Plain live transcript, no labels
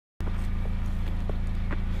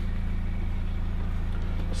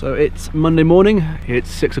So it's Monday morning, it's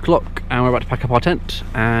 6 o'clock and we're about to pack up our tent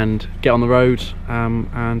and get on the road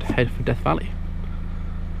and head for Death Valley.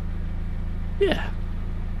 Yeah,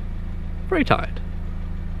 very tired.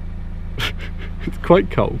 It's quite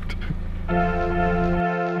cold.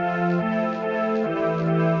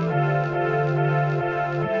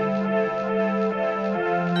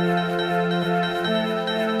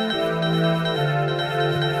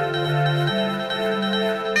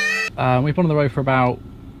 We've been on the road for about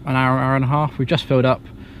an hour and a half. We've just filled up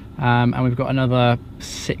and we've got another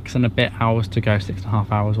 6 and a bit hours to go,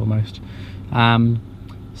 6.5 hours almost.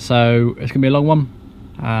 So it's gonna be a long one,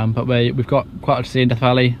 but we've got quite a lot to see in Death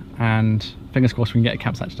Valley, and fingers crossed we can get a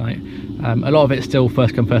campsite tonight. A lot of it's still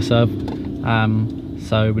first come first serve,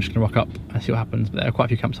 so we're just gonna rock up and see what happens, but there are quite a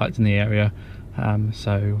few campsites in the area,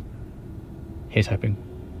 so here's hoping.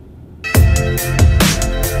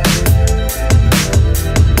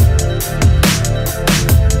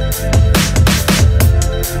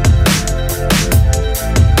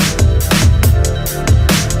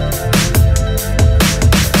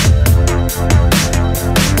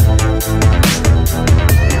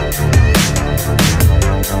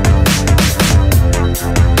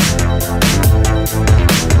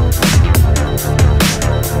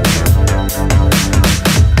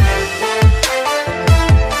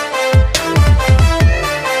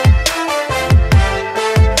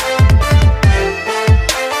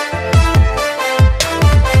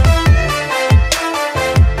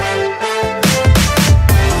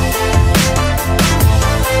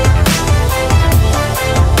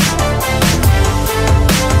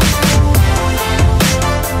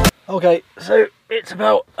 Okay, so it's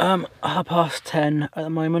about 10:30 at the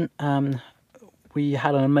moment. We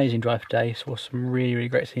had an amazing drive today, saw some really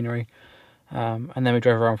great scenery, and then we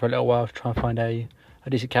drove around for a little while to try and find a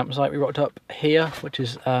decent campsite. We rocked up here, which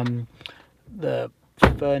is the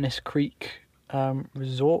Furnace Creek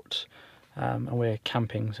Resort, and we're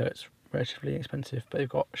camping, so it's relatively inexpensive, but they've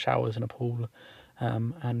got showers and a pool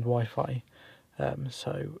and Wi-Fi,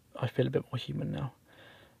 so I feel a bit more human now.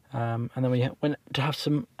 And then we went to have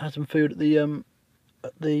some food at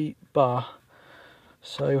the bar.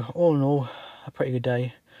 So all in all, a pretty good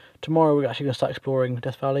day. Tomorrow we're actually going to start exploring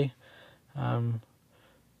Death Valley, and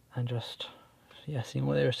just seeing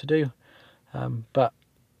what there is to do. But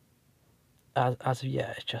as of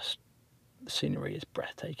yet, it's just the scenery is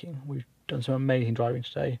breathtaking. We've done some amazing driving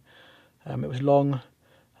today. It was long,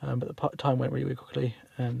 but the time went really quickly,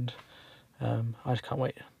 and I just can't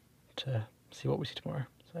wait to see what we see tomorrow.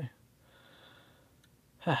 So,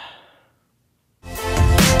 oh,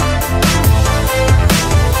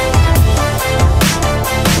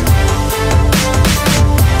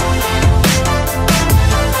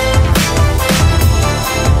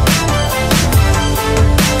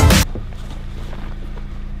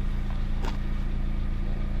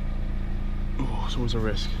 it's always a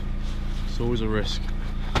risk. It's always a risk.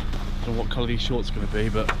 I don't know what colour these shorts are going to be,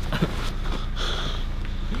 but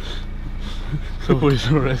it's always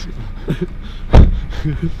a risk.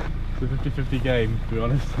 It's a 50-50 game, to be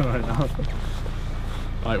honest, right now.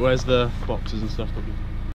 Right, where's the boxes and stuff?